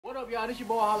up, y'all? This your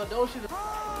boy Holadocious.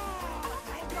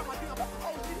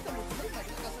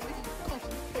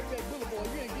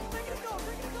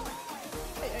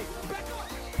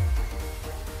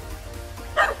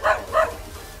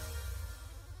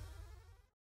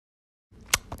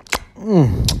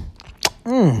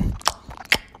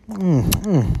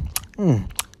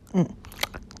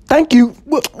 Thank you.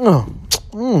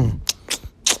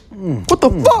 What the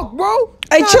fuck, bro?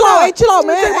 Hey, chill out,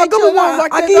 man. Hey, chill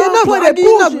out. I give you another. I give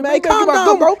you another, man. Calm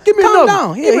down, bro. Give me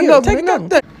another. Here, take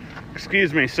another.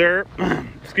 Excuse me, sir.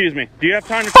 Excuse me. Do you have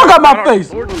time to fuck talk out my about our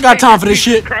face? Lord Got time for this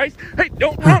Jesus shit. Christ? Hey,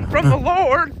 don't run from the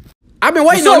Lord. I've been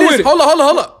waiting on this. Hold up.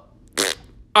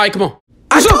 All right, come on.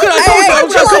 I told you. Let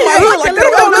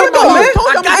me go, man.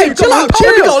 Hey, chill out.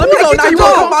 Let me go. Now you want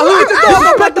to come my hood?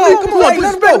 Come on,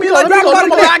 let me go.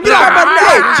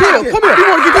 Hey, chill. Come here. You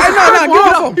want to get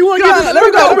this? You want to get this? Let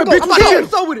me go. Bitch,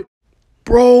 so with it.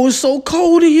 Bro, it's so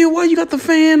cold in here. Why you got the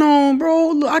fan on,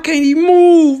 bro? Look, I can't even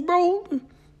move, bro.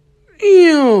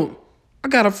 Damn. I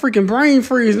got a freaking brain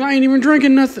freeze and I ain't even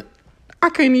drinking nothing. I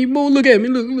can't even move. Look at me.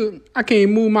 Look. I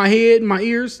can't move my head, my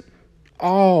ears.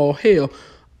 Oh, hell.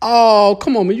 Oh,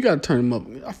 come on, man. You got to turn them up.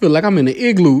 I feel like I'm in the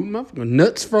igloo. My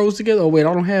nuts froze together. Oh, wait,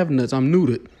 I don't have nuts. I'm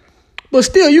neutered. But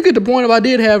still, you get the point. If I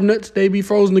did have nuts, they'd be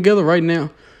frozen together right now.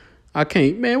 I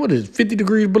can't. Man, what is it? 50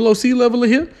 degrees below sea level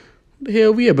in here? The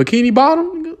hell we at? Bikini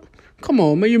Bottom? Come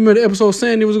on, man. You remember the episode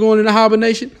Sandy was going into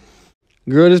hibernation?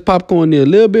 Girl, this popcorn need a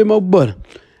little bit more butter.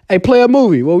 Hey, play a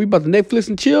movie. Well, we about to Netflix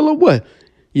and chill or what?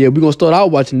 Yeah, we going to start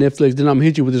out watching Netflix. Then I'm going to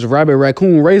hit you with this rabbit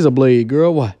raccoon razor blade,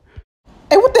 girl. What?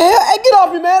 Hey, what the hell? Hey, get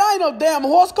off me, man. I ain't no damn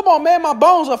horse. Come on, man. My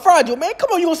bones are fragile, man. Come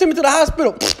on, you gonna send me to the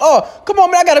hospital. Oh, come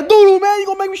on, man. I got a doo-doo, man. You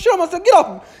gonna make me show myself. Get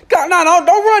off me. God, no,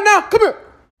 don't run now. Come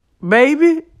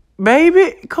here.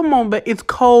 Baby, come on, baby. It's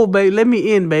cold, baby. Let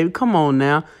me in, baby. Come on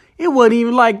now. It wasn't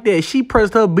even like that. She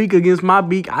pressed her beak against my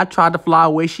beak. I tried to fly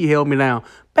away. She held me down.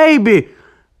 Baby,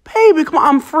 come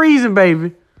on. I'm freezing,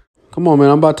 baby. Come on, man.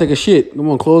 I'm about to take a shit. Come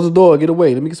on, close the door. Get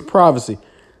away. Let me get some privacy.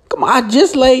 Come on, I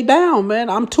just laid down, man.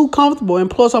 I'm too comfortable, and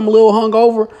plus I'm a little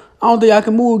hungover. I don't think I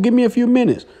can move. Give me a few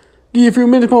minutes. Give you a few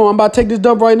minutes. Come on, I'm about to take this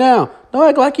dump right now. Don't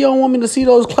act like you don't want me to see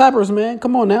those clappers, man.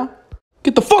 Come on now.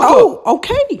 Get the fuck up.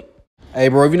 Okay. Hey,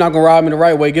 bro, if you're not going to ride me the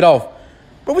right way, get off.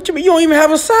 Bro, what you mean? You don't even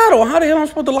have a saddle. How the hell am I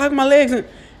supposed to lock my legs in?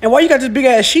 And why you got this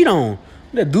big-ass sheet on?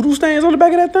 That doodle stains on the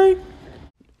back of that thing?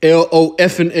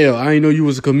 L-O-F-N-L. I ain't know you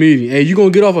was a comedian. Hey, you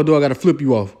going to get off or do I got to flip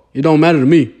you off? It don't matter to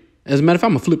me. As a matter of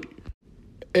fact, I'm going to flip you.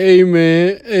 Hey,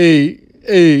 man.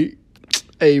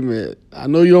 Hey, man. I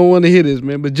know you don't want to hear this,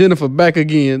 man, but Jennifer back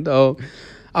again, dog.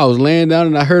 I was laying down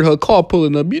and I heard her car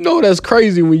pulling up. You know that's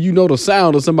crazy when you know the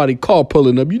sound of somebody's car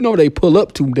pulling up. You know they pull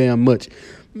up too damn much.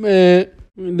 Man.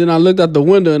 And then I looked out the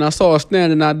window and I saw her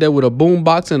standing out there with a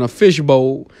boombox and a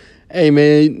fishbowl. Hey,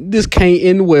 man, this can't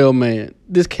end well, man.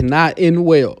 This cannot end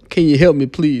well. Can you help me,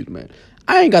 please, man?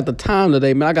 I ain't got the time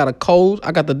today, man. I got a cold.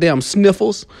 I got the damn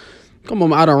sniffles. Come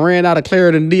on, I done ran out of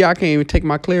Claritin D. I can't even take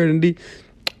my Claritin D.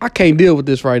 I can't deal with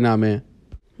this right now, man.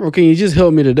 Bro, can you just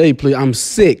help me today, please? I'm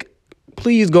sick.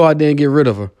 Please go out there and get rid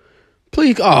of her.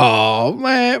 Please. Oh,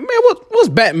 man. What's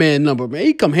Batman number, man?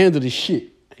 He come handle this shit.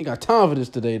 I ain't got time for this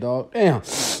today, dog. Damn.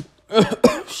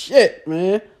 Shit,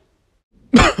 man.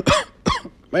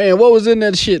 Man, what was in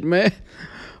that shit, man?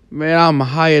 Man, I'm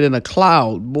higher than a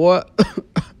cloud, boy.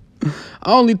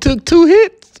 I only took 2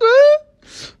 hits, man.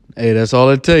 Hey, that's all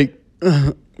it takes.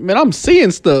 Man, I'm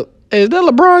seeing stuff. Hey, is that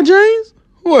LeBron James?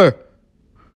 Where?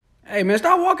 Hey, man,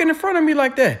 stop walking in front of me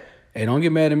like that. Hey, don't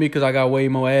get mad at me because I got way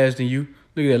more ass than you.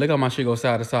 Look at that. Look how my shit go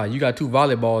side to side. You got 2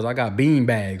 volleyballs. I got bean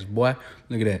bags, boy.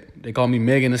 Look at that. They call me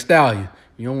Megan Thee Stallion.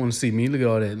 You don't want to see me. Look at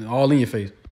all that. All in your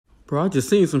face. Bro, I just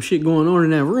seen some shit going on in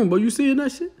that room, bro. You seeing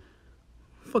that shit?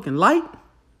 Fucking light?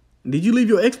 Did you leave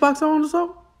your Xbox on or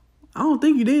something? I don't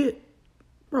think you did.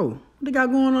 Bro, what they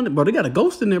got going on there? Bro, they got a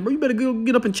ghost in there, bro. You better go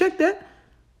get up and check that.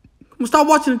 Come on, stop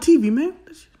watching the TV, man.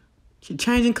 Shit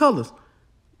changing colors.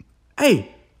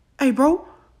 Hey, bro.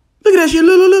 Look at that shit.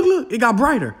 Look. It got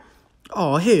brighter.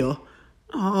 Oh, hell.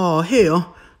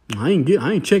 I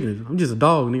ain't checking it. I'm just a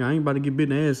dog, nigga. I ain't about to get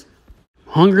bit in the ass.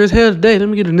 Hungry as hell today. Let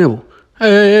me get a nibble.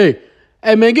 Hey,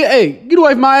 man, get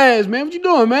away from my ass, man. What you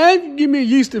doing, man? You give me a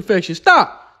yeast infection.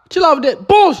 Stop. Chill out with that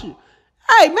bullshit.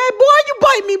 Hey, man, boy, you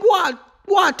bite me, boy,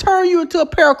 I turn you into a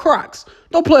pair of Crocs.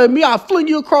 Don't play with me. I'll fling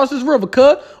you across this river,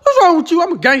 cuz. What's wrong with you?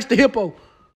 I'm a gangster hippo.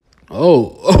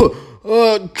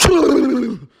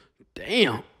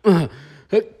 Damn.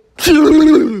 Hey,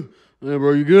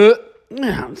 bro, you good?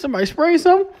 Somebody spray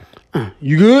something?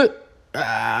 You good?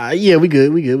 Yeah, we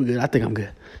good. I think I'm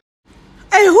good.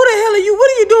 Hey, who the hell are you? What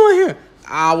are you doing here?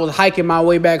 I was hiking my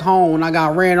way back home when I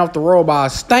got ran off the road by a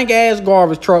stank-ass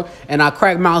garbage truck, and I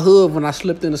cracked my hood when I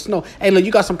slipped in the snow. Hey, look,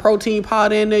 you got some protein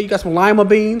powder in there? You got some lima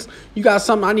beans? You got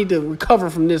something? I need to recover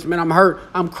from this, man. I'm hurt.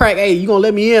 I'm cracked. Hey, you gonna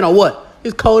let me in or what?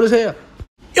 It's cold as hell.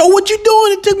 Yo, what you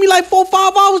doing? It took me like 4 or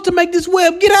 5 hours to make this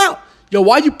web. Get out. Yo,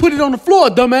 why you put it on the floor,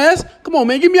 dumbass? Come on,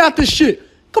 man. Get me out this shit.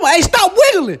 Come on. Hey, stop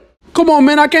wiggling. Come on,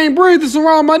 man. I can't breathe. It's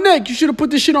around my neck. You should have put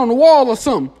this shit on the wall or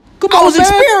something. Come on, I was man.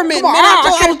 experimenting, man. I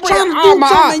was trying to do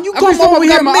something, and you come over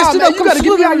here and mess it up. You gotta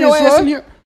get me out of your ass in here.